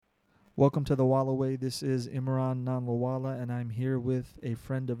Welcome to the Wallaway. This is Imran Nanlawala, and I'm here with a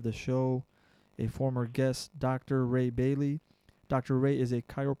friend of the show, a former guest, Dr. Ray Bayley. Dr. Ray is a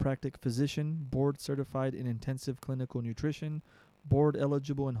chiropractic physician, board certified in intensive clinical nutrition, board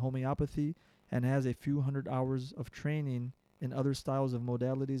eligible in homeopathy, and has a few hundred hours of training in other styles of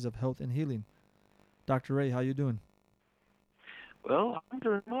modalities of health and healing. Dr. Ray, how you doing? Well, I'm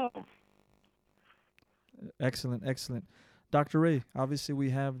doing well. Excellent, excellent. Dr. Ray, obviously we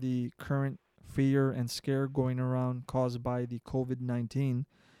have the current fear and scare going around caused by the COVID-19,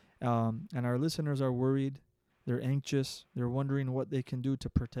 and our listeners are worried, they're anxious, they're wondering what they can do to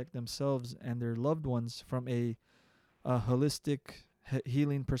protect themselves and their loved ones from a holistic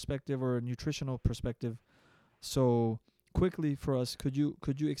healing perspective or a nutritional perspective. So, quickly for us, could you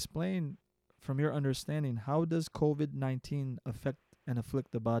explain from your understanding how does COVID-19 affect and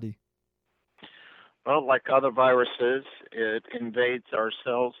afflict the body? Well, like other viruses, it invades our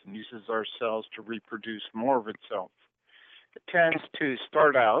cells and uses our cells to reproduce more of itself. It tends to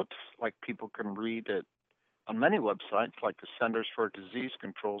start out, like people can read it on many websites, like the Centers for Disease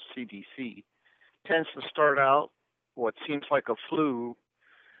Control, CDC, tends to start out what seems like a flu,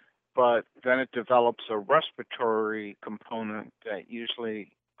 but then it develops a respiratory component that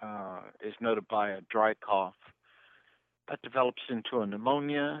usually is noted by a dry cough. That develops into a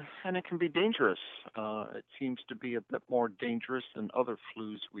pneumonia, and it can be dangerous. It seems to be a bit more dangerous than other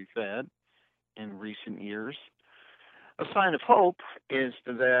flus we've had in recent years. A sign of hope is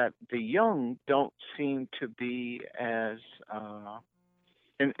that the young don't seem to be in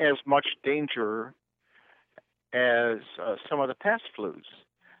as much danger as some of the past flus.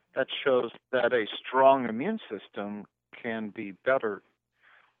 That shows that a strong immune system can be better,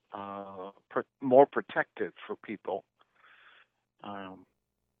 more protective for people. Um,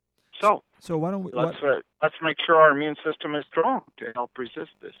 so So why don't we let's what uh, let's make sure our immune system is strong to help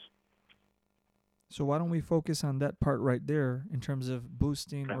resist this. So why don't we focus on that part right there in terms of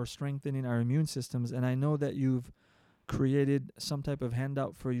boosting Okay. or strengthening our immune systems? And I know that you've created some type of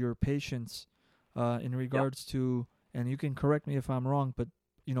handout for your patients in Yeah. regards to, and you can correct me if I'm wrong, but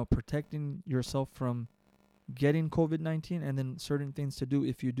protecting yourself from getting COVID-19 and then certain things to do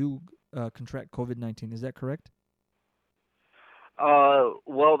if you do contract COVID-19. Is that correct?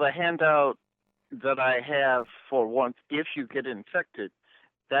 Well, the handout that I have for once, if you get infected,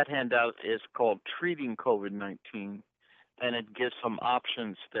 that handout is called Treating COVID-19, and it gives some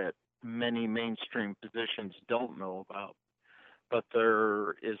options that many mainstream physicians don't know about. But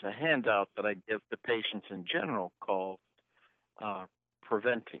there is a handout that I give to patients in general called uh,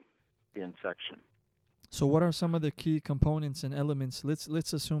 Preventing the Infection. So what are some of the key components and elements? Let's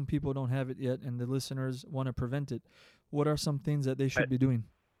assume people don't have it yet and the listeners want to prevent it. What are some things that they should Right. be doing?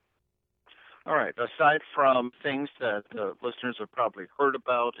 All right. Aside from things that the listeners have probably heard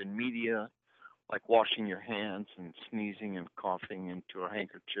about in media, like washing your hands and sneezing and coughing into a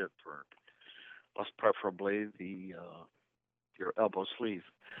handkerchief, or less preferably the your elbow sleeve.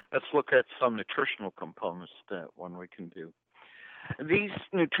 Let's look at some nutritional components that one we can do. These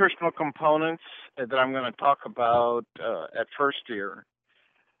nutritional components that I'm going to talk about at first here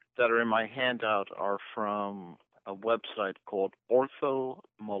that are in my handout are from a website called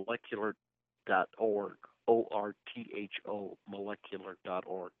orthomolecular.org, ORTHO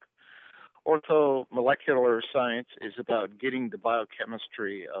molecular.org. Orthomolecular science is about getting the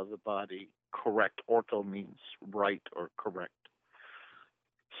biochemistry of the body correct. Ortho means right or correct.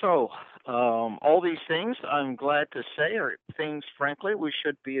 So, all these things, I'm glad to say, are things, frankly, we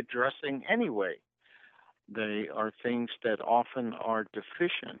should be addressing anyway. They are things that often are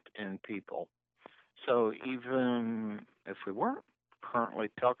deficient in people. So, even if we weren't currently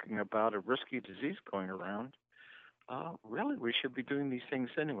talking about a risky disease going around, really, we should be doing these things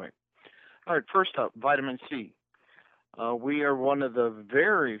anyway. All right, first up, vitamin C. We are one of the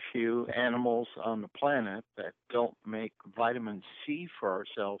very few animals on the planet that don't make vitamin C for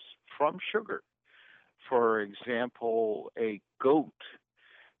ourselves from sugar. For example, a goat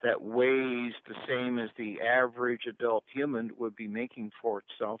that weighs the same as the average adult human would be making for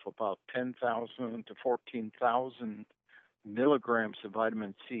itself about 10,000 to 14,000 milligrams of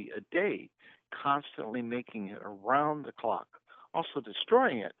vitamin C a day, constantly making it around the clock, also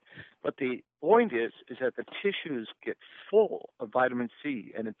destroying it. But the point is that the tissues get full of vitamin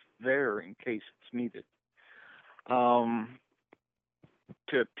C, and it's there in case it's needed. Um,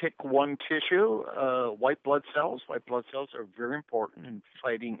 to pick one tissue, white blood cells. White blood cells are very important in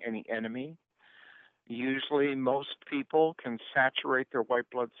fighting any enemy. Usually, most people can saturate their white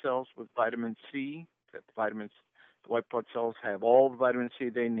blood cells with vitamin C. That the white blood cells have all the vitamin C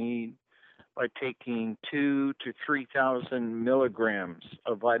they need. by taking 2 to 3,000 milligrams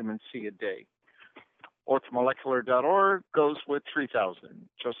of vitamin C a day. Orthomolecular.org goes with 3,000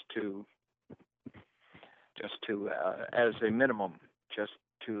 just to as a minimum, just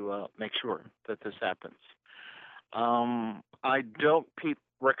to make sure that this happens. I don't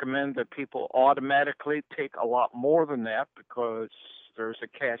recommend that people automatically take a lot more than that because there's a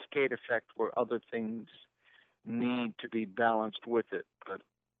cascade effect where other things need to be balanced with it. But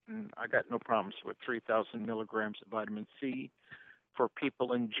I got no problems with 3,000 milligrams of vitamin C for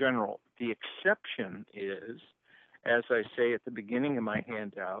people in general. The exception is, as I say at the beginning of my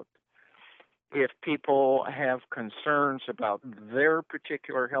handout, if people have concerns about their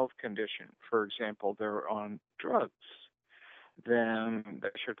particular health condition, for example, they're on drugs, then they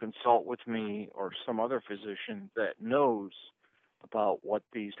should consult with me or some other physician that knows about what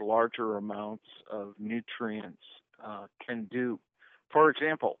these larger amounts of nutrients can do. For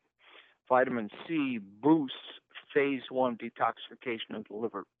example, vitamin C boosts phase 1 detoxification of the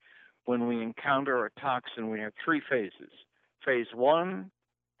liver. When we encounter a toxin, we have 3 phases. Phase 1,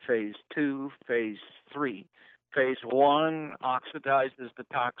 phase 2, phase 3. Phase 1 oxidizes the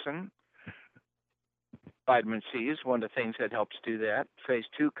toxin. Vitamin C is one of the things that helps do that. Phase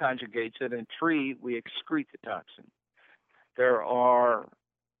 2 conjugates it, and 3, we excrete the toxin. There are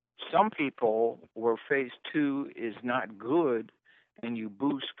some people where phase 2 is not good, and you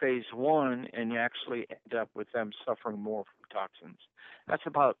boost phase 1, and you actually end up with them suffering more from toxins. That's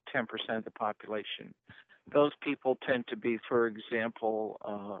about 10% of the population. Those people tend to be, for example,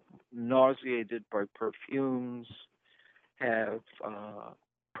 nauseated by perfumes, have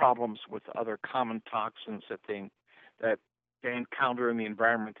problems with other common toxins that they encounter in the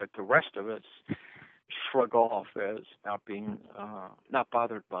environment that the rest of us shrug off as not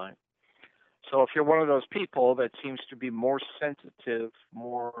bothered by. So if you're one of those people that seems to be more sensitive,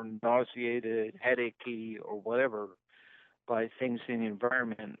 more nauseated, headachy, or whatever by things in the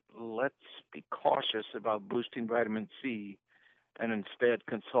environment, let's be cautious about boosting vitamin C and instead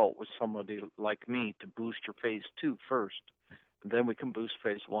consult with somebody like me to boost your phase 2 first. And then we can boost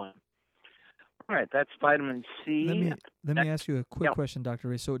phase 1. All right, that's vitamin C. Let me ask you a quick question, Dr.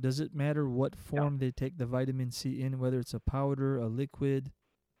 Ray. So does it matter what form they take the vitamin C in, whether it's a powder, a liquid?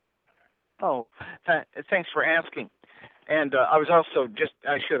 Oh, thanks for asking. And I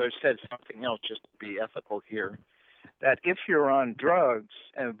should have said something else just to be ethical here, that if you're on drugs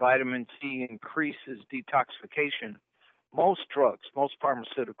and vitamin C increases detoxification, most drugs, most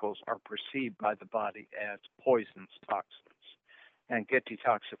pharmaceuticals are perceived by the body as poisons, toxins, and get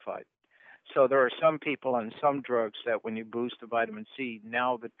detoxified. So there are some people on some drugs that when you boost the vitamin C,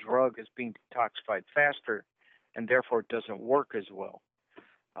 now the drug is being detoxified faster, and therefore it doesn't work as well.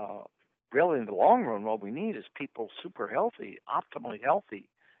 Really, in the long run, what we need is people super healthy, optimally healthy,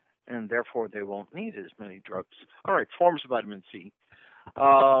 and therefore they won't need as many drugs. All right, forms of vitamin C.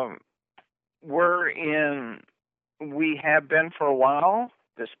 We have been for a while,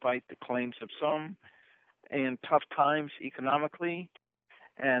 despite the claims of some, in tough times economically,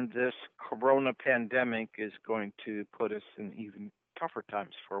 and this corona pandemic is going to put us in even tougher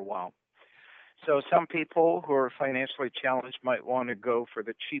times for a while. So some people who are financially challenged might want to go for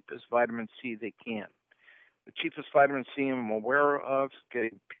the cheapest vitamin C they can. The cheapest vitamin C I'm aware of is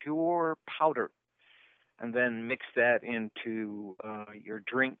getting pure powder and then mix that into your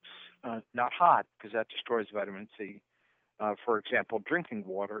drinks, not hot because that destroys vitamin C. For example, drinking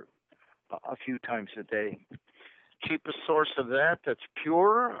water a few times a day. Cheapest source of that's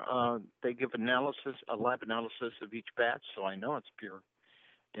pure. They give a lab analysis of each batch, so I know it's pure,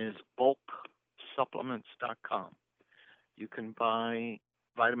 is bulksupplements.com. You can buy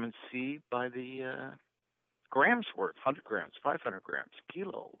vitamin C by the grams worth, 100 grams, 500 grams,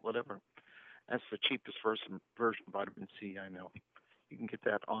 kilo, whatever. That's the cheapest version of vitamin C I know. You can get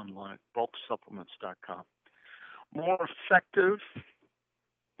that online, bulksupplements.com. More effective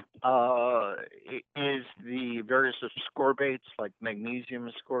is the various ascorbates like magnesium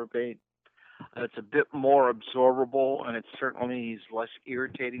ascorbate. It's a bit more absorbable, and it certainly is less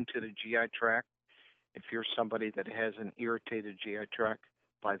irritating to the GI tract. If you're somebody that has an irritated GI tract,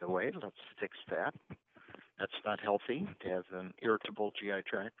 by the way, let's fix that. That's not healthy to have an irritable GI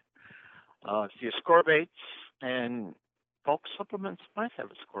tract. The ascorbates and bulk supplements might have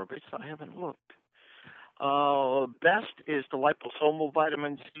ascorbates. I haven't looked. Best is the liposomal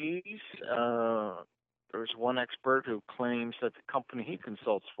vitamin C's. There's one expert who claims that the company he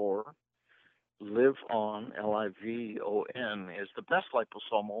consults for, Livon, Livon, is the best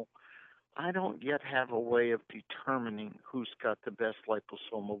liposomal. I don't yet have a way of determining who's got the best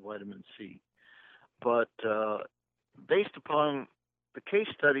liposomal vitamin C. But based upon the case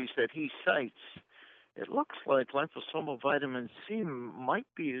studies that he cites, it looks like liposomal vitamin C might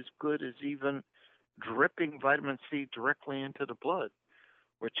be as good as even dripping vitamin C directly into the blood,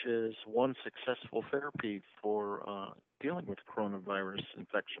 which is one successful therapy for dealing with coronavirus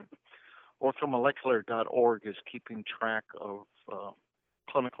infection. Orthomolecular.org is keeping track of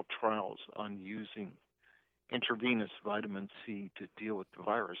clinical trials on using intravenous vitamin C to deal with the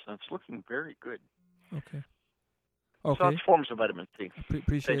virus, and it's looking very good. Okay. So Okay. that's forms of vitamin C.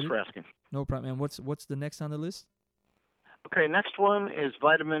 Appreciate Thanks it. for asking. No problem. And what's the next on the list? Okay, next one is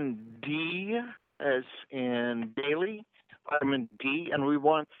vitamin D, as in Bayley, vitamin D, and we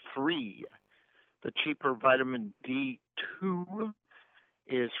want 3. The cheaper vitamin D2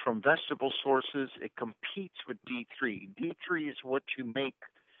 is from vegetable sources. It competes with D3. D3 is what you make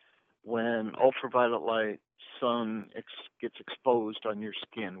when ultraviolet light sun gets exposed on your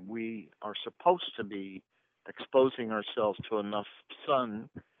skin. We are supposed to be exposing ourselves to enough sun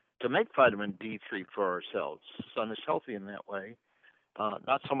to make vitamin D3 for ourselves. Sun is healthy in that way.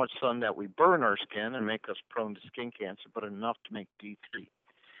 Not so much sun that we burn our skin and make us prone to skin cancer, but enough to make D3.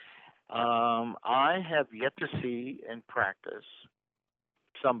 I have yet to see in practice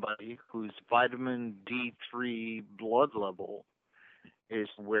somebody whose vitamin D3 blood level is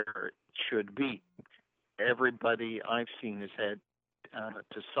where it should be. Everybody I've seen has had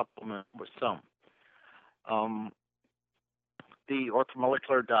to supplement with some. The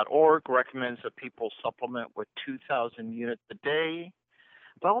orthomolecular.org recommends that people supplement with 2,000 units a day.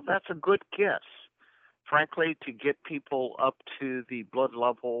 Well, that's a good guess. Frankly, to get people up to the blood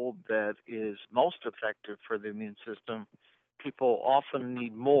level that is most effective for the immune system, people often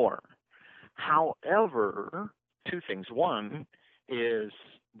need more. However, 2 things. One is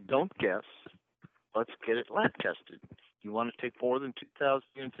don't guess. Let's get it lab tested. You want to take more than 2,000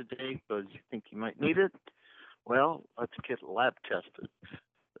 units a day because you think you might need it? Well, let's get lab tested.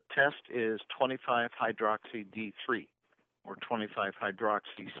 The test is 25-hydroxy D3 or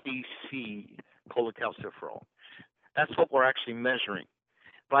 25-hydroxy CC cholecalciferol. That's what we're actually measuring.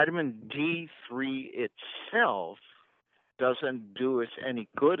 Vitamin D3 itself doesn't do us any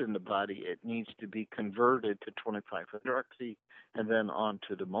good in the body. It needs to be converted to 25-hydroxy and then on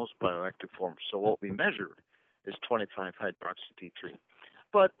to the most bioactive form. So what we measure is 25-hydroxy D3.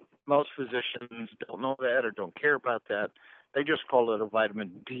 But most physicians don't know that or don't care about that. They just call it a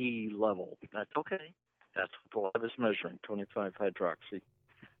vitamin D level. That's okay. That's what the lab is measuring, 25-hydroxy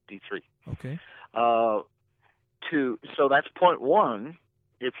D3. Okay. So that's point 1.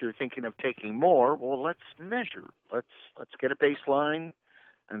 If you're thinking of taking more, well, let's measure. Let's get a baseline,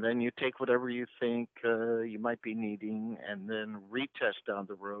 and then you take whatever you think you might be needing, and then retest down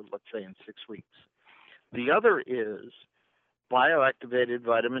the road, let's say in 6 weeks. The other is bioactivated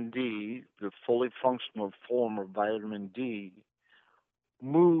vitamin D, the fully functional form of vitamin D,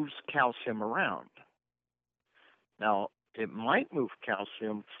 moves calcium around. Now, it might move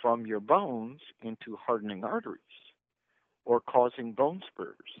calcium from your bones into hardening arteries, or causing bone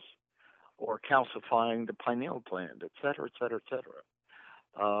spurs, or calcifying the pineal gland, et cetera, et cetera, et cetera.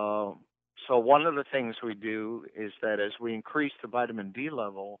 So one of the things we do is that as we increase the vitamin D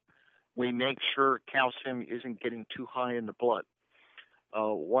level, we make sure calcium isn't getting too high in the blood.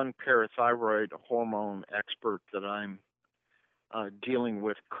 One parathyroid hormone expert that I'm dealing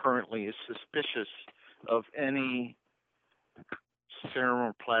with currently is suspicious of any serum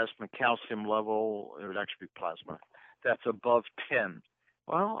or plasma calcium level, it would actually be plasma, that's above 10.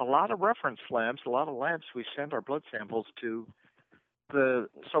 Well, a lot of reference labs, a lot of labs we send our blood samples to, the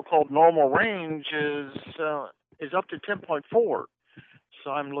so-called normal range is up to 10.4. So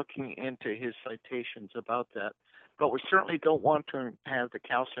I'm looking into his citations about that. But we certainly don't want to have the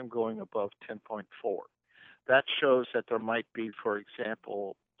calcium going above 10.4. That shows that there might be, for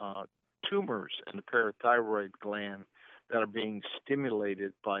example, tumors in the parathyroid gland that are being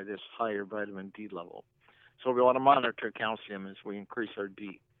stimulated by this higher vitamin D level. So we want to monitor calcium as we increase our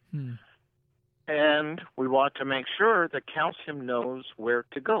D. And we want to make sure that calcium knows where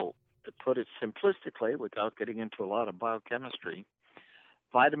to go. To put it simplistically, without getting into a lot of biochemistry,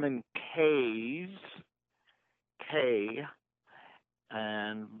 vitamin K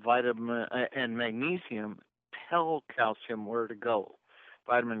and magnesium tell calcium where to go.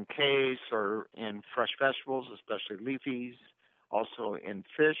 Vitamin K's are in fresh vegetables, especially leafies, also in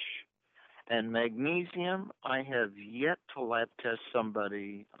fish. And magnesium, I have yet to lab test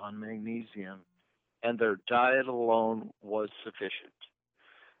somebody on magnesium, and their diet alone was sufficient.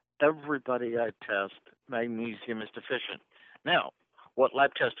 Everybody I test, magnesium is deficient. Now, what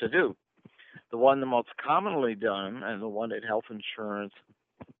lab tests to do? The one the most commonly done, and the one that health insurance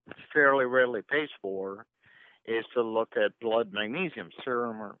fairly rarely pays for, is to look at blood magnesium,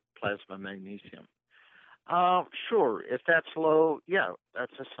 serum or plasma magnesium. Sure, if that's low, yeah,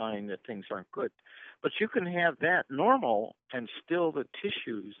 that's a sign that things aren't good. But you can have that normal and still the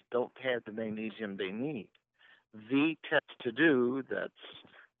tissues don't have the magnesium they need. The test to do that's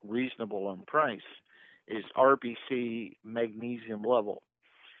reasonable in price is RBC magnesium level.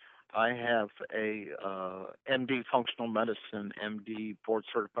 I have a MD functional medicine, MD board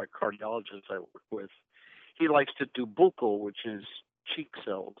certified cardiologist I work with. He likes to do buccal, which is cheek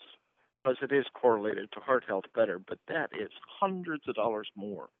cells, because it is correlated to heart health better, but that is hundreds of dollars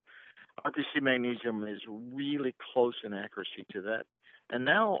more. RBC magnesium is really close in accuracy to that. And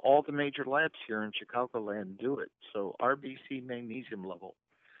now all the major labs here in Chicagoland do it. So RBC magnesium level,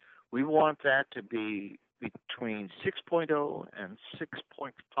 we want that to be between 6.0 and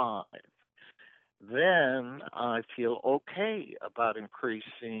 6.5. Then I feel okay about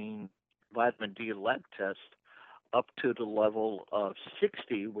increasing vitamin D lab test up to the level of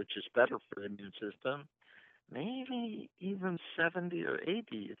 60, which is better for the immune system, maybe even 70 or 80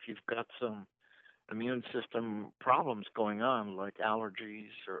 if you've got some immune system problems going on like allergies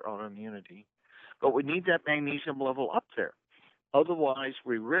or autoimmunity. But we need that magnesium level up there. Otherwise,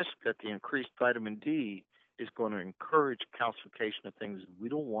 we risk that the increased vitamin D is going to encourage calcification of things we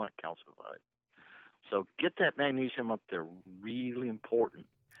don't want calcified. So get that magnesium up there, really important.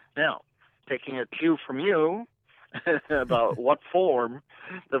 Now, taking a cue from you about what form,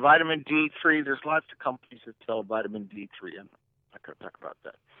 the vitamin D3, there's lots of companies that sell vitamin D3, and I could talk about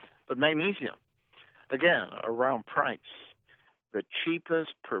that. But magnesium, again, around price, the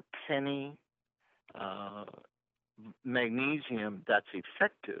cheapest per penny magnesium that's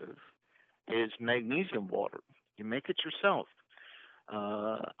effective is magnesium water. You make it yourself.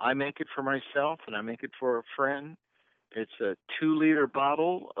 I make it for myself, and I make it for a friend. It's a 2-liter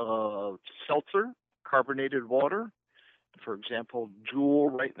bottle of seltzer, carbonated water. For example, Jewel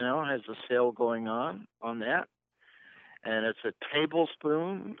right now has a sale going on that. And it's a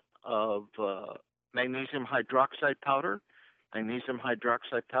tablespoon of magnesium hydroxide powder. Magnesium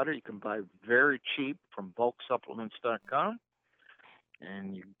hydroxide powder you can buy very cheap from bulksupplements.com.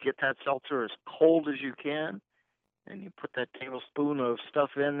 And you get that seltzer as cold as you can. And you put that tablespoon of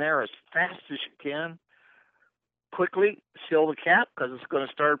stuff in there as fast as you can. Quickly seal the cap because it's going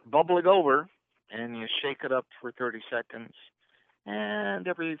to start bubbling over. And you shake it up for 30 seconds. And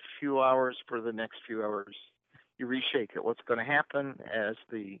every few hours for the next few hours, you reshake it. What's going to happen as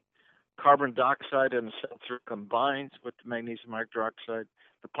the carbon dioxide in the seltzer combines with the magnesium hydroxide,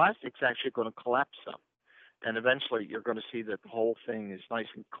 the plastic's actually going to collapse some. And eventually you're going to see that the whole thing is nice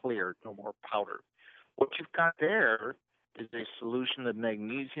and clear, no more powder. What you've got there is a solution of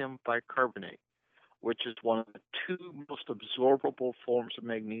magnesium bicarbonate, which is one of the 2 most absorbable forms of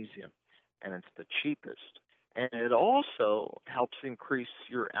magnesium, and it's the cheapest. And it also helps increase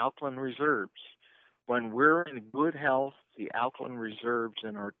your alkaline reserves. When we're in good health, the alkaline reserves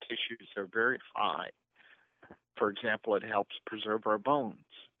in our tissues are very high. For example, it helps preserve our bones.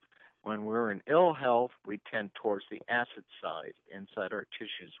 When we're in ill health, we tend towards the acid side inside our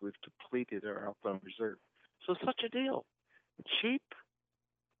tissues. We've depleted our alkaline reserve. So it's such a deal. It's cheap.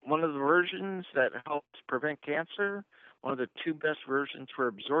 One of the versions that helps prevent cancer, one of the 2 best versions for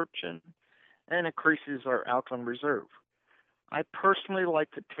absorption, and increases our alkaline reserve. I personally like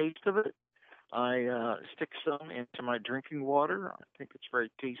the taste of it. I stick some into my drinking water. I think it's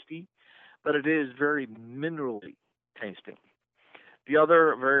very tasty, but it is very minerally tasting. The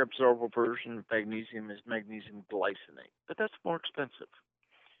other very absorbable version of magnesium is magnesium glycinate, but that's more expensive.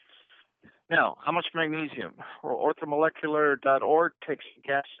 Now, how much magnesium? Well, orthomolecular.org takes a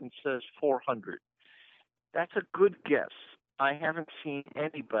guess and says 400. That's a good guess. I haven't seen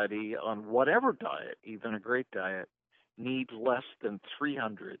anybody on whatever diet, even a great diet, need less than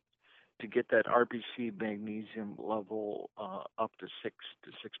 300 to get that RBC magnesium level up to 6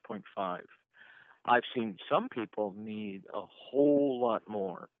 to 6.5. I've seen some people need a whole lot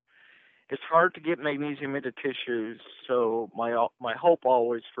more. It's hard to get magnesium into tissues, so my hope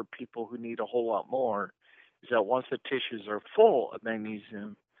always for people who need a whole lot more is that once the tissues are full of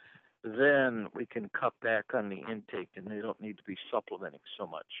magnesium, then we can cut back on the intake and they don't need to be supplementing so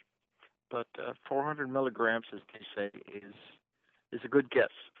much. But 400 milligrams, as they say, is a good guess.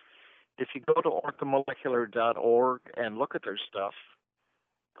 If you go to orthomolecular.org and look at their stuff,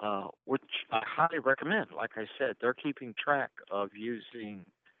 which I highly recommend, like I said, they're keeping track of using,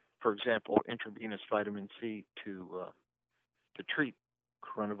 for example, intravenous vitamin C to treat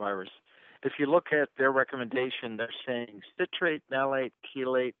coronavirus. If you look at their recommendation, they're saying citrate, malate,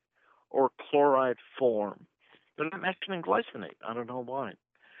 chelate, or chloride form. They're not mentioning glycinate. I don't know why.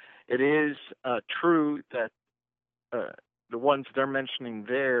 It is true that the ones they're mentioning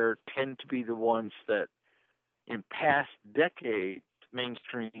there tend to be the ones that in past decades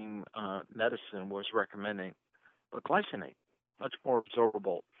mainstream medicine was recommending. But glycinate, much more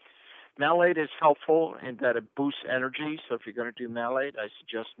absorbable. Malate is helpful in that it boosts energy. So if you're going to do malate, I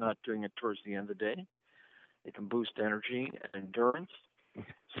suggest not doing it towards the end of the day. It can boost energy and endurance.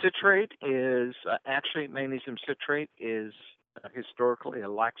 Citrate is actually magnesium citrate is historically a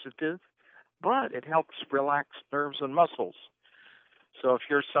laxative, but it helps relax nerves and muscles. So if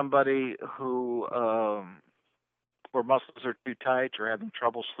you're somebody who where muscles are too tight or having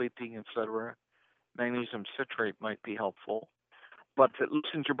trouble sleeping, etc., magnesium citrate might be helpful. But if it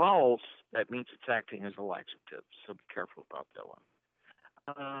loosens your bowels, that means it's acting as a laxative. So be careful about that one.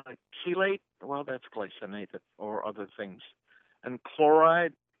 Chelate, well, that's glycinate or other things. And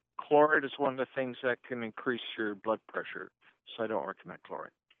chloride is one of the things that can increase your blood pressure. So I don't recommend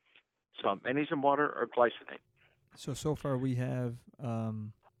chloride. So magnesium water or glycinate. So far we have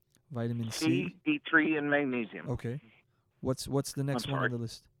vitamin C, D3, and magnesium. Okay. What's the next one on the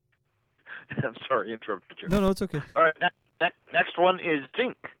list? I'm sorry, interrupted you. No, it's okay. All right, next one is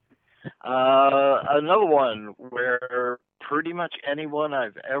zinc. Another one where pretty much anyone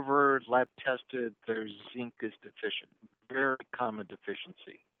I've ever lab tested, their zinc is deficient. Very common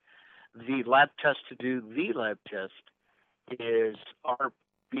deficiency. The lab test to do the lab test is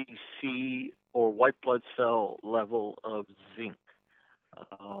RBC or white blood cell level of zinc.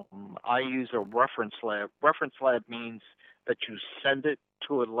 I use a reference lab. Reference lab means that you send it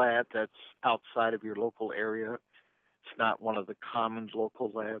to a lab that's outside of your local area. It's not one of the common local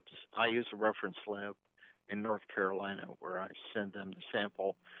labs. I use a reference lab in North Carolina where I send them the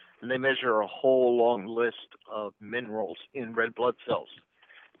sample, and they measure a whole long list of minerals in red blood cells,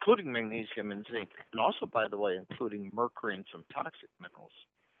 including magnesium and zinc, and also, by the way, including mercury and some toxic minerals.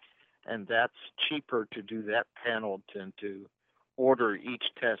 And that's cheaper to do that panel than to order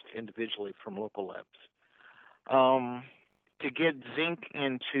each test individually from local labs. To get zinc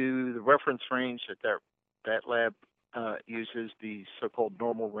into the reference range that lab uses, the so-called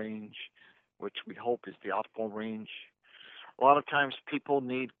normal range, which we hope is the optimal range. A lot of times people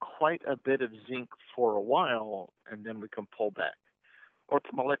need quite a bit of zinc for a while, and then we can pull back.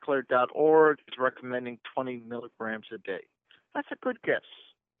 Orthomolecular.org is recommending 20 milligrams a day. That's a good guess.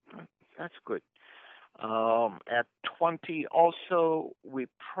 That's good. At 20, also, we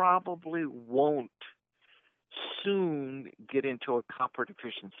probably won't soon get into a copper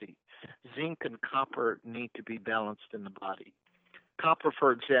deficiency. Zinc and copper need to be balanced in the body. Copper,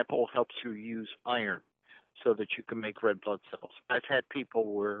 for example, helps you use iron so that you can make red blood cells. I've had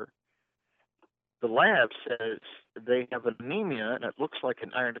people where the lab says they have anemia, and it looks like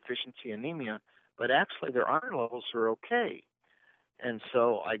an iron deficiency anemia, but actually their iron levels are okay. And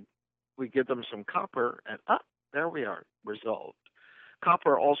so we give them some copper, and there we are, resolved.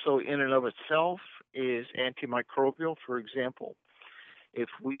 Copper also in and of itself is antimicrobial. For example, if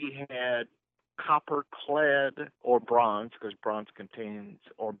we had copper clad or bronze, because bronze contains,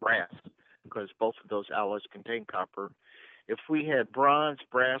 or brass, because both of those alloys contain copper, if we had bronze,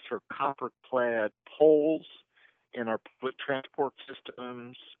 brass, or copper clad poles in our public transport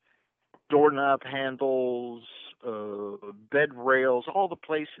systems, doorknob handles, bed rails, all the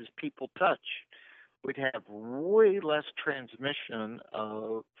places people touch, we'd have way less transmission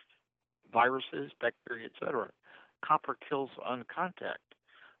of viruses, bacteria, etc. Copper kills on contact.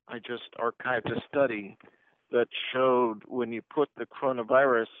 I just archived a study that showed when you put the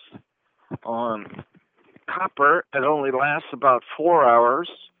coronavirus on copper, it only lasts about 4 hours,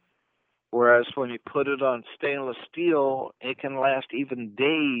 whereas when you put it on stainless steel, it can last even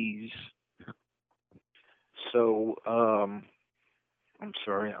days. So, I'm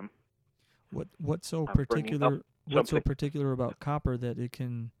sorry, What's so particular about copper that it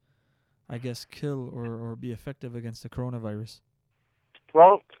can, I guess, kill or be effective against the coronavirus?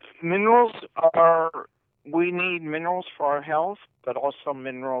 Well, we need minerals for our health, but also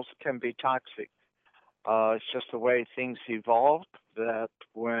minerals can be toxic. It's just the way things evolved, that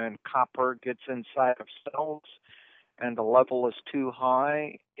when copper gets inside of cells and the level is too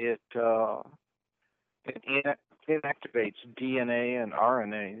high, it inactivates DNA and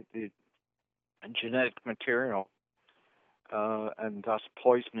RNA, the genetic material, and thus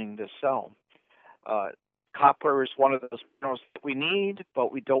poisoning the cell. Copper is one of those minerals that we need,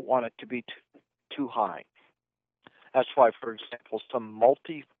 but we don't want it to be too high. That's why, for example, some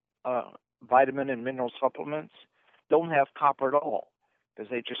vitamin and mineral supplements don't have copper at all, because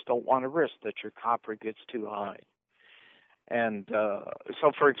they just don't want to risk that your copper gets too high. And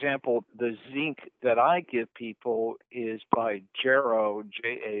so, for example, the zinc that I give people is by Jarrow,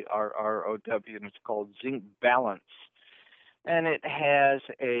 Jarrow, and it's called Zinc Balance. And it has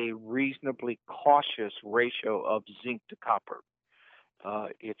a reasonably cautious ratio of zinc to copper.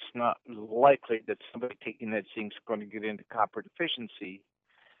 It's not likely that somebody taking that zinc is going to get into copper deficiency,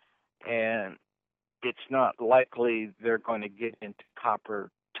 and it's not likely they're going to get into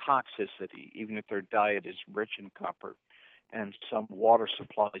copper toxicity, even if their diet is rich in copper. And some water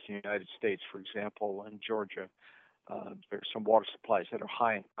supplies in the United States, for example, in Georgia, there's some water supplies that are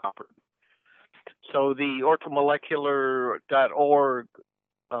high in copper. So the orthomolecular.org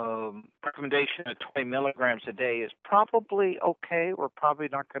recommendation of 20 milligrams a day is probably okay. We're probably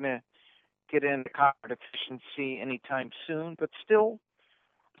not going to get into copper deficiency anytime soon, but still,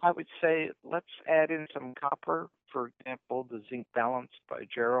 I would say let's add in some copper, for example, the Zinc Balance by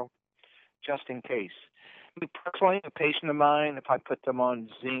Jarrow, just in case. Me personally, a patient of mine, if I put them on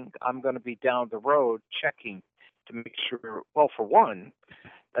zinc, I'm going to be down the road checking to make sure, well, for one,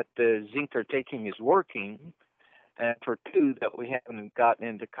 that the zinc they're taking is working, and for two, that we haven't gotten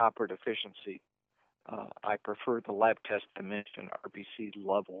into copper deficiency. I prefer the lab test I mentioned, RBC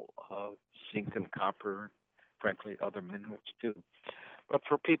level of zinc and copper, frankly, other minerals too. But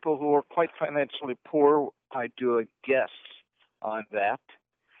for people who are quite financially poor, I do a guess on that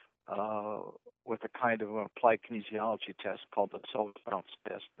with a kind of an applied kinesiology test called the solar bounce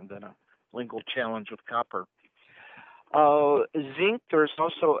test, and then a lingual challenge with copper. Zinc, there's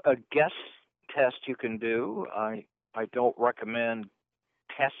also a guess test you can do. I don't recommend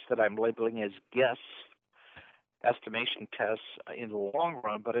tests that I'm labeling as guess estimation tests in the long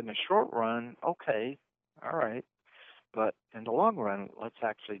run, but in the short run, okay, all right. But in the long run, let's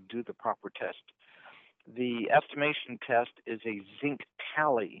actually do the proper test. The estimation test is a zinc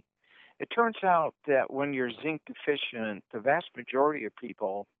tally. It turns out that when you're zinc deficient, the vast majority of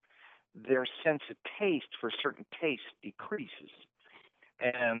people, their sense of taste for certain tastes decreases.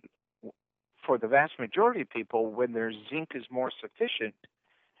 And for the vast majority of people, when their zinc is more sufficient,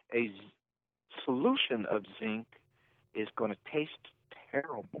 a solution of zinc is going to taste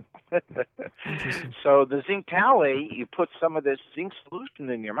terrible. So the zinc tally, you put some of this zinc solution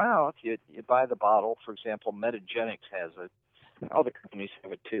in your mouth, you buy the bottle, for example, Metagenics has it, other companies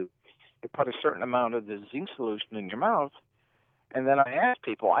have it too. You put a certain amount of the zinc solution in your mouth, and then I ask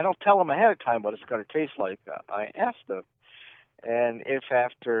people, I don't tell them ahead of time what it's going to taste like. I ask them, and if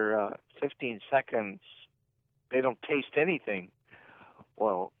after 15 seconds they don't taste anything,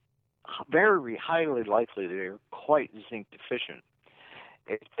 well, very highly likely they're quite zinc deficient.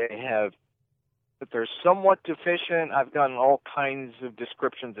 If they're somewhat deficient, I've gotten all kinds of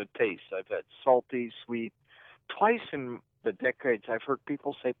descriptions of taste. I've had salty, sweet. Twice in the decades, I've heard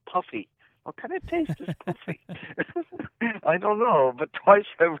people say puffy. What kind of taste is puffy? I don't know, but twice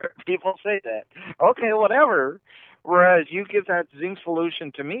I've heard people say that. Okay, whatever. Whereas you give that zinc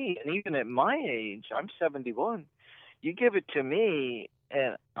solution to me, and even at my age, I'm 71, you give it to me,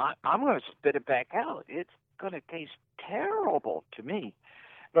 and I'm going to spit it back out. It's going to taste terrible to me.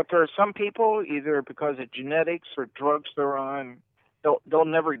 But there are some people, either because of genetics or drugs they're on, they'll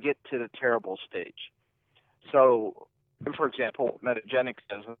never get to the terrible stage. So, for example, Metagenics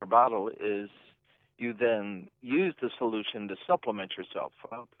says in their bottle is you then use the solution to supplement yourself.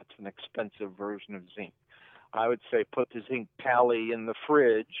 Well, that's an expensive version of zinc. I would say put the zinc tally in the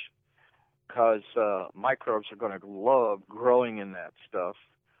fridge because microbes are going to love growing in that stuff.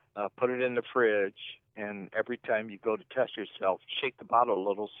 Put it in the fridge, and every time you go to test yourself, shake the bottle a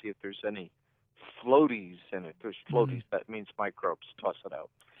little, see if there's any floaties in it. If there's floaties, that means microbes. Toss it out.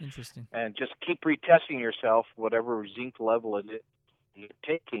 Interesting. And just keep retesting yourself, whatever zinc level it is you're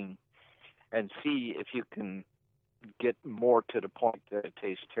taking, and see if you can get more to the point that it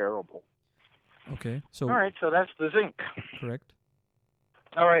tastes terrible. Okay. So all right, so that's the zinc. Correct.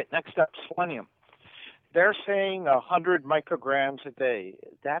 All right, next up, selenium. They're saying 100 micrograms a day.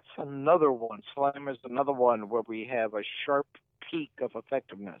 That's another one. Selenium is another one where we have a sharp peak of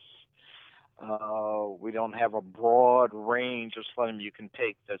effectiveness. We don't have a broad range of selenium you can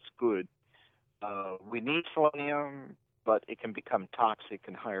take that's good. We need selenium, but it can become toxic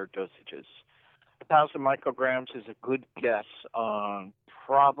in higher dosages. 1,000 micrograms is a good guess on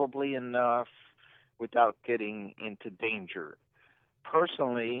probably enough without getting into danger.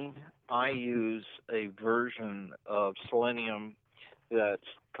 Personally, I use a version of selenium that's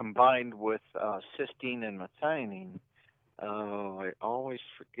combined with cysteine and methionine. I always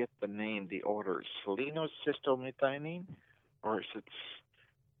forget the name, the order. Selenocysteomethionine? Or is it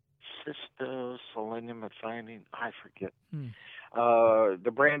cystoselenium methionine? I forget.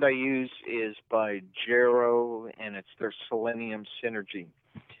 The brand I use is by Gero, and it's their Selenium Synergy.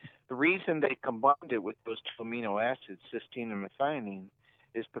 The reason they combined it with those two amino acids, cysteine and methionine,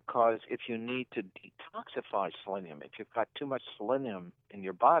 is because if you need to detoxify selenium, if you've got too much selenium in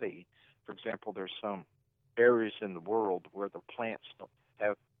your body, for example, there's some areas in the world where the plants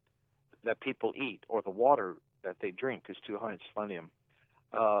have that people eat or the water that they drink is too high in selenium.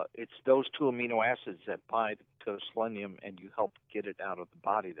 It's those two amino acids that bind to selenium, and you help get it out of the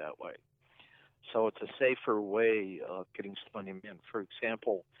body that way. So it's a safer way of getting selenium in. For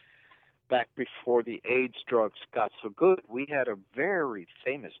example, back before the AIDS drugs got so good, we had a very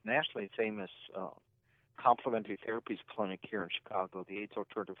famous, nationally famous complementary therapies clinic here in Chicago, the AIDS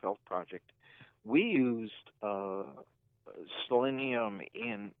Alternative Health Project. We used selenium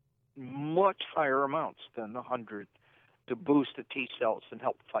in much higher amounts than 100 to boost the T cells and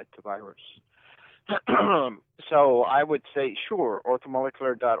help fight the virus. So I would say, sure,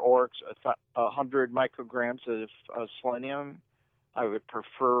 orthomolecular.org's 100 micrograms of selenium. I would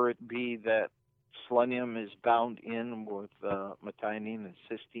prefer it be that selenium is bound in with methionine and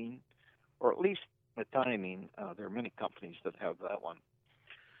cysteine, or at least methionine. There are many companies that have that one.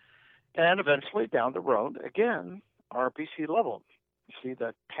 And eventually down the road, again, RBC level. You see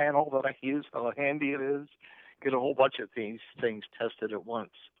that panel that I use, how handy it is? Get a whole bunch of these things tested at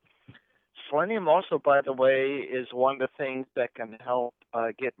once. Selenium also, by the way, is one of the things that can help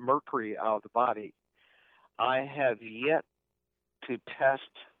get mercury out of the body. I have yet to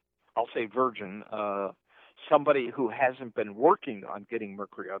test, I'll say virgin, somebody who hasn't been working on getting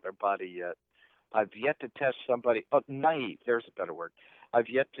mercury out of their body yet. I've yet to test somebody, naive, there's a better word. I've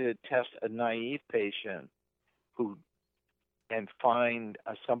yet to test a naive patient and find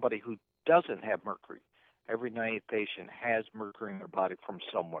somebody who doesn't have mercury. Every naive patient has mercury in their body from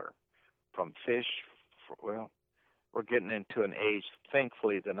somewhere, from fish. Well, we're getting into an age,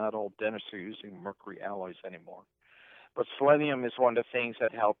 thankfully, that not all dentists are using mercury alloys anymore. But selenium is one of the things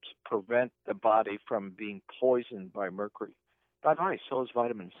that helps prevent the body from being poisoned by mercury. By the way, so is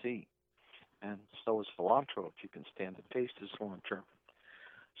vitamin C, and so is cilantro, if you can stand the taste of cilantro.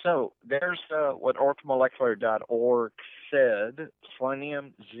 So there's what orthomolecular.org said: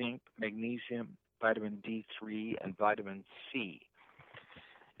 selenium, zinc, magnesium, vitamin D3, and vitamin C.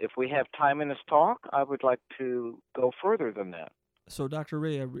 If we have time in this talk, I would like to go further than that. So, Dr.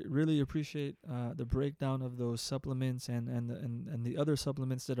 Ray, I really appreciate the breakdown of those supplements and the other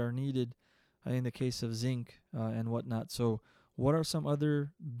supplements that are needed in the case of zinc and whatnot. So, what are some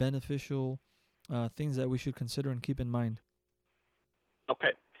other beneficial things that we should consider and keep in mind?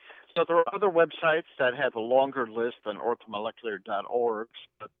 Okay. So there are other websites that have a longer list than orthomolecular.org,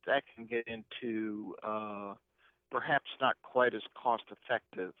 but that can get into perhaps not quite as cost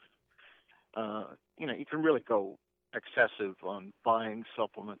effective. You can really go excessive on buying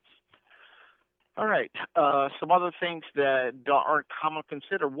supplements. All right. Some other things that aren't common to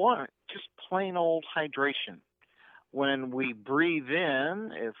consider. One, just plain old hydration. When we breathe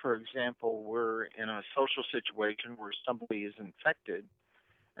in, if, for example, we're in a social situation where somebody is infected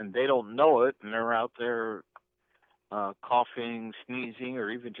and they don't know it and they're out there coughing, sneezing, or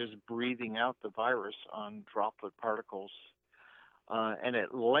even just breathing out the virus on droplet particles, and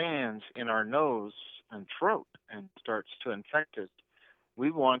it lands in our nose and throat and starts to infect it,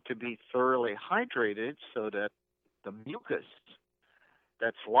 we want to be thoroughly hydrated so that the mucus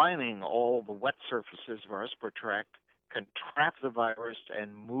that's lining all the wet surfaces of our respiratory tract can trap the virus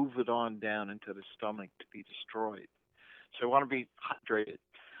and move it on down into the stomach to be destroyed. So we want to be hydrated.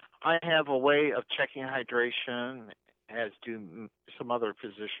 I have a way of checking hydration, as do some other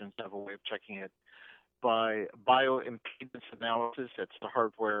physicians have a way of checking it, by bioimpedance analysis. That's the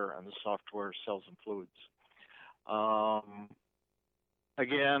hardware and the software, cells and fluids.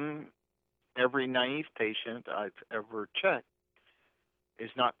 Again, every naive patient I've ever checked is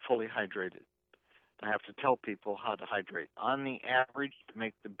not fully hydrated. I have to tell people how to hydrate. On the average, to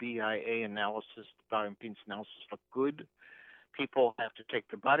make the BIA analysis, the bioimpedance analysis, look good, people have to take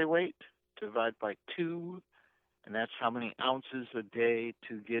the body weight, divide by 2, and that's how many ounces a day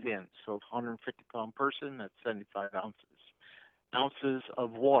to get in. So if 150-pound person, that's 75 ounces. Ounces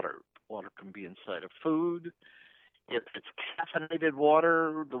of water. Water can be inside of food. If it's caffeinated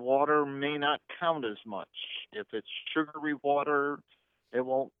water, the water may not count as much. If it's sugary water, it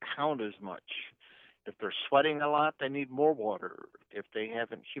won't count as much. If they're sweating a lot, they need more water. If they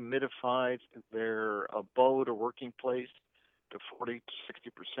haven't humidified their abode or working place to 40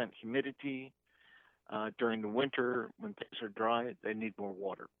 to 60% humidity during the winter when things are dry, they need more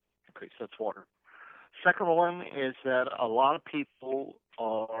water. Okay, so that's water. Second one is that a lot of people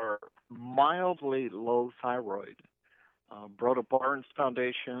are mildly low thyroid. Broda Barnes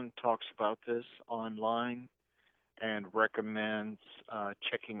Foundation talks about this online and recommends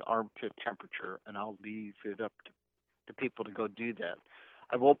checking armpit temperature, and I'll leave it up to people to go do that.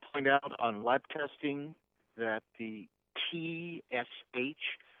 I will point out on lab testing that the TSH,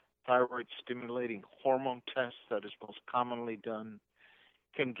 thyroid stimulating hormone test that is most commonly done,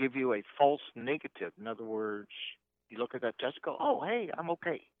 can give you a false negative. In other words, you look at that test, go, oh, hey, I'm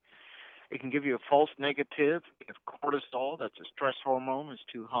okay. It can give you a false negative if cortisol, that's a stress hormone, is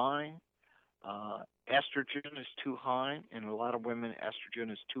too high. Estrogen is too high. In a lot of women, estrogen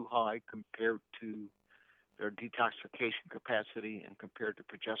is too high compared to their detoxification capacity and compared to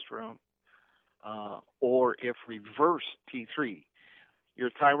progesterone. Or if reverse T3, your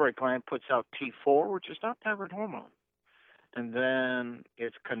thyroid gland puts out T4, which is not thyroid hormone, and then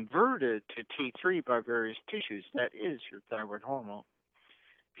it's converted to T3 by various tissues. That is your thyroid hormone.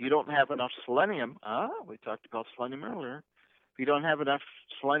 If you don't have enough selenium, we talked about selenium earlier. If you don't have enough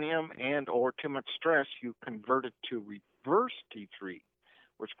selenium and or too much stress, you convert it to reverse T3,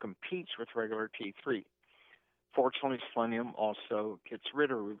 which competes with regular T3. Fortunately, selenium also gets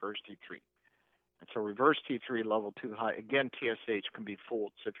rid of reverse T3. And so reverse T3 level too high, again, TSH can be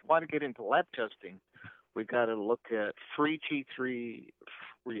fooled. So if you want to get into lab testing, we got to look at free T3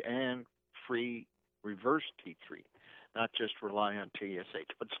 and free reverse T3, not just rely on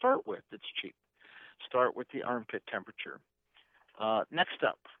TSH. But start with, it's cheap. Start with the armpit temperature. Next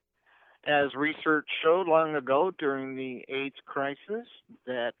up, as research showed long ago during the AIDS crisis,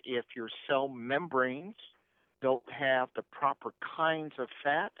 that if your cell membranes don't have the proper kinds of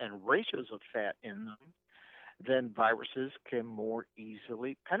fat and ratios of fat in them, then viruses can more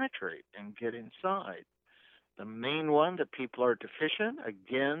easily penetrate and get inside. The main one that people are deficient,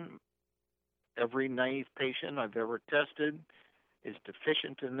 again, every naive patient I've ever tested is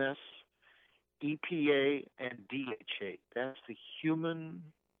deficient in this, EPA and DHA. That's the human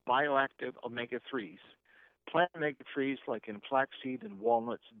bioactive omega-3s. Plant omega-3s like in flaxseed and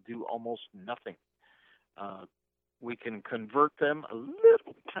walnuts do almost nothing. We can convert them a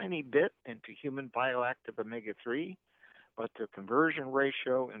little tiny bit into human bioactive omega-3, but the conversion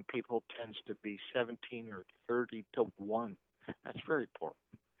ratio in people tends to be 17 or 30 to 1. That's very poor.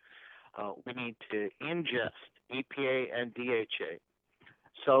 We need to ingest EPA and DHA.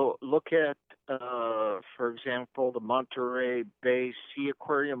 So look at, for example, the Monterey Bay Sea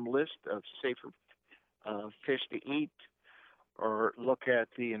Aquarium list of safer fish to eat, or look at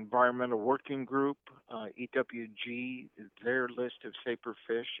the Environmental Working Group, EWG, their list of safer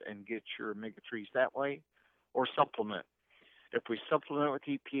fish, and get your omega-3s that way, or supplement. If we supplement with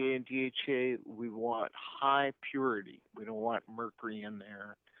EPA and DHA, we want high purity. We don't want mercury in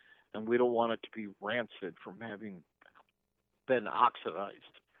there, and we don't want it to be rancid from having been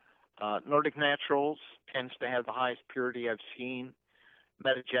oxidized. Nordic Naturals tends to have the highest purity I've seen.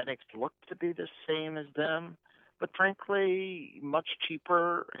 Metagenics look to be the same as them, but frankly, much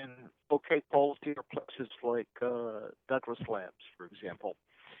cheaper and okay quality are places like Douglas Labs, for example.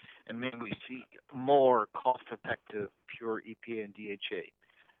 And maybe we see more cost-effective pure EPA and DHA.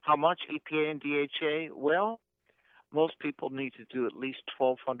 How much EPA and DHA? Well, most people need to do at least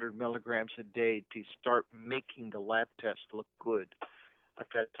 1,200 milligrams a day to start making the lab test look good. I've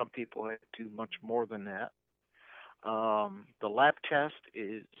had some people that do much more than that. The lab test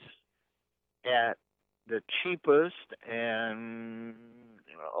is at the cheapest and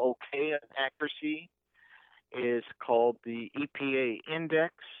okay accuracy is called the EPA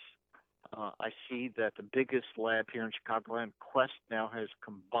index. I see that the biggest lab here in Chicagoland, Quest, now has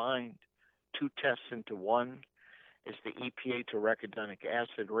combined two tests into one. It's the EPA to arachidonic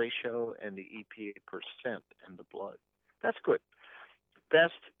acid ratio and the EPA percent in the blood. That's good.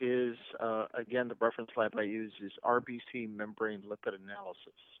 Best is, again, the reference lab I use is RBC membrane lipid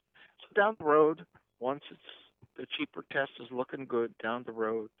analysis. So down the road, once the cheaper test is looking good, down the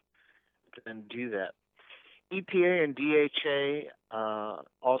road, then do that. EPA and DHA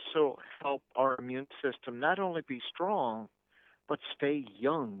also help our immune system not only be strong, but stay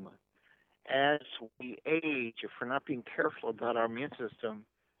young. As we age, if we're not being careful about our immune system,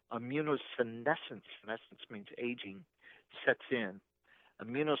 immunosenescence, senescence means aging, sets in.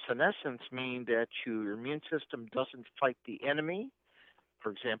 Immunosenescence means that your immune system doesn't fight the enemy,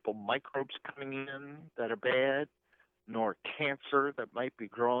 for example, microbes coming in that are bad, nor cancer that might be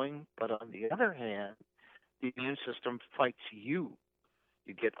growing. But on the other hand, the immune system fights you.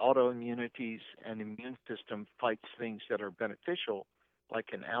 You get autoimmunities, and the immune system fights things that are beneficial, like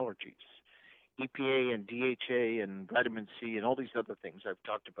in allergies. EPA and DHA and vitamin C and all these other things I've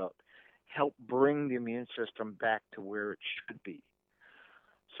talked about help bring the immune system back to where it should be.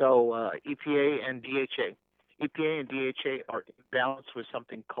 So EPA and DHA. EPA and DHA are in balance with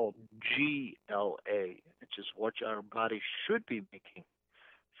something called GLA, which is what our body should be making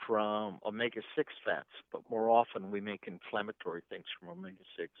from omega-6 fats, but more often we make inflammatory things from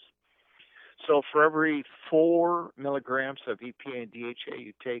omega-6. So for every 4 milligrams of EPA and DHA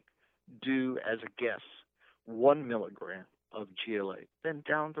you take, do as a guess 1 milligram of GLA. Then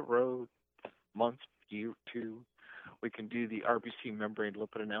down the road, month, year, two, we can do the RBC membrane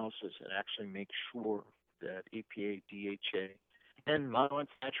lipid analysis and actually make sure that EPA, DHA, and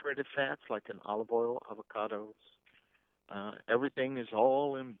mono-unsaturated fats like in olive oil, avocados, everything is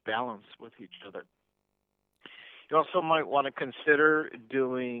all in balance with each other. You also might want to consider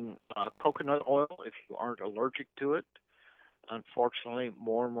doing coconut oil if you aren't allergic to it. Unfortunately,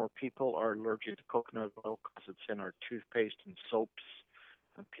 more and more people are allergic to coconut oil because it's in our toothpaste and soaps,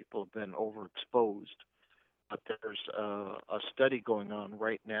 and people have been overexposed. But there's a study going on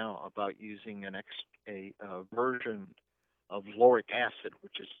right now about using a version of lauric acid,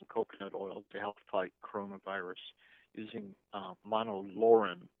 which is in coconut oil, to help fight coronavirus, using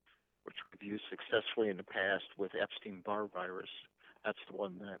monolaurin, which we've used successfully in the past with Epstein-Barr virus. That's the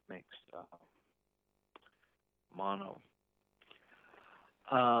one that makes mono.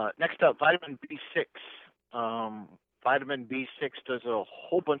 Next up, vitamin B6. Vitamin B6 does a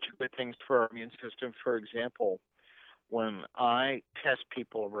whole bunch of good things for our immune system. For example, when I test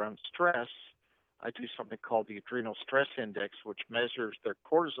people around stress, I do something called the adrenal stress index, which measures their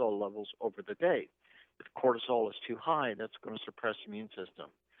cortisol levels over the day. If cortisol is too high, that's going to suppress the immune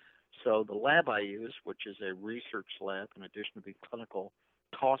system. So the lab I use, which is a research lab in addition to being clinical,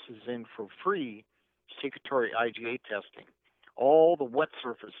 tosses in for free secretory IgA testing. All the wet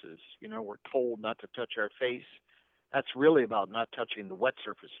surfaces, we're told not to touch our face. That's really about not touching the wet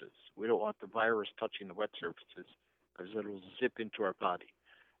surfaces. We don't want the virus touching the wet surfaces because it'll zip into our body.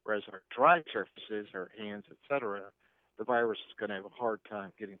 Whereas our dry surfaces, our hands, etc., the virus is going to have a hard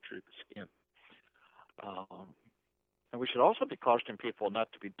time getting through the skin. And we should also be cautioning people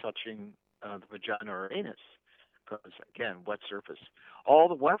not to be touching the vagina or anus because, again, wet surface. All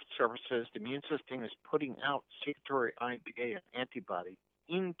the wet surfaces, the immune system is putting out secretory IgA antibody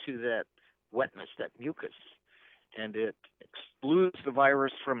into that wetness, that mucus, and it excludes the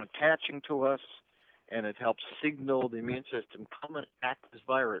virus from attaching to us, and it helps signal the immune system, come and attack this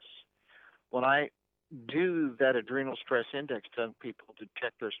virus. When I do that adrenal stress index to people to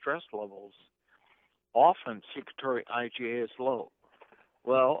check their stress levels, often secretory IgA is low.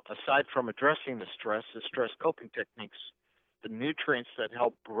 Well, aside from addressing the stress coping techniques, the nutrients that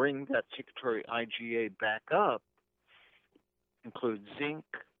help bring that secretory IgA back up include zinc,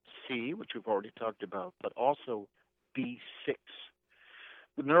 C, which we've already talked about, but also B6.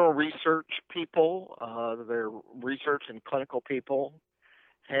 The neural research people, their research and clinical people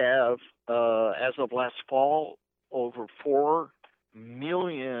have, as of last fall, over 4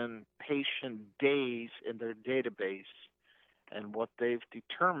 million patient days in their database. And what they've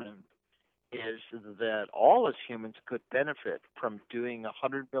determined is that all us humans could benefit from doing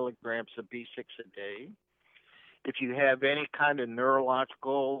 100 milligrams of B6 a day. If you have any kind of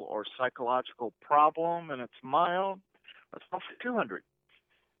neurological or psychological problem and it's mild, let's go for 200.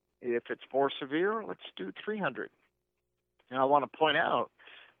 If it's more severe, let's do 300. Now, I want to point out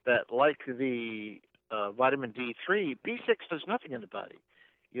that like the vitamin D3, B6 does nothing in the body.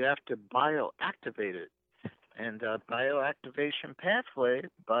 You have to bioactivate it. And bioactivation pathway,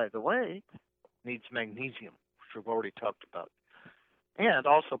 by the way, needs magnesium, which we've already talked about. And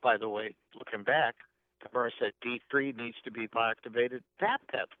also, by the way, looking back, where I said D3 needs to be bioactivated, that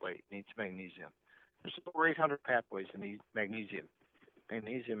pathway needs magnesium. There's over 800 pathways that need magnesium.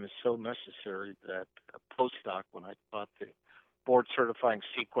 Magnesium is so necessary that a postdoc, when I taught the board certifying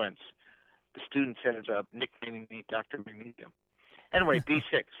sequence, the students ended up nicknaming me Dr. Magnesium. Anyway,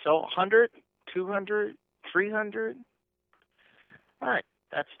 B6. So 100, 200, 300. All right.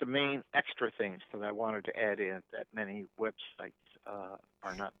 That's the main extra things that I wanted to add in that many websites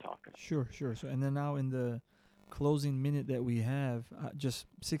are not talking. Sure. So, and then now in the closing minute that we have, just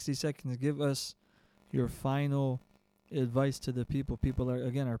 60 seconds, give us your final advice to the people. People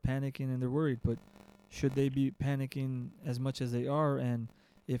are panicking and they're worried, but should they be panicking as much as they are? And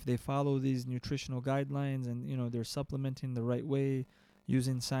if they follow these nutritional guidelines and, they're supplementing the right way,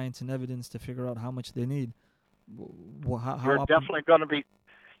 using science and evidence to figure out how much they need,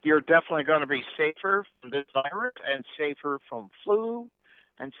 you're definitely going to be safer from this virus and safer from flu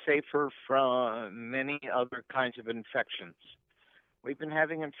and safer from many other kinds of infections. We've been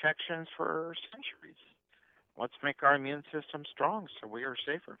having infections for centuries. Let's make our immune system strong so we are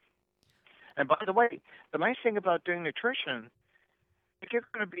safer. And by the way, the nice thing about doing nutrition, if you're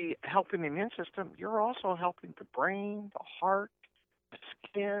going to be helping the immune system, you're also helping the brain, the heart, the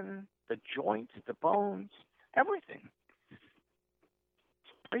skin, the joints, the bones, everything.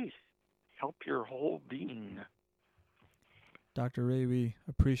 Please help your whole being. Dr. Ray, we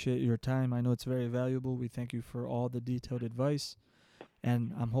appreciate your time. I know it's very valuable. We thank you for all the detailed advice.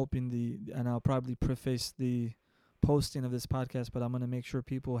 And I'm hoping and I'll probably preface the posting of this podcast, but I'm going to make sure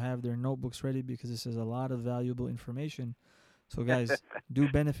people have their notebooks ready because this is a lot of valuable information. So guys, do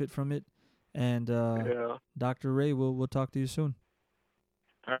benefit from it. And Yeah. Dr. Ray, we'll talk to you soon.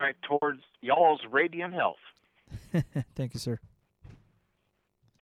 All right, towards y'all's radiant health. Thank you, sir.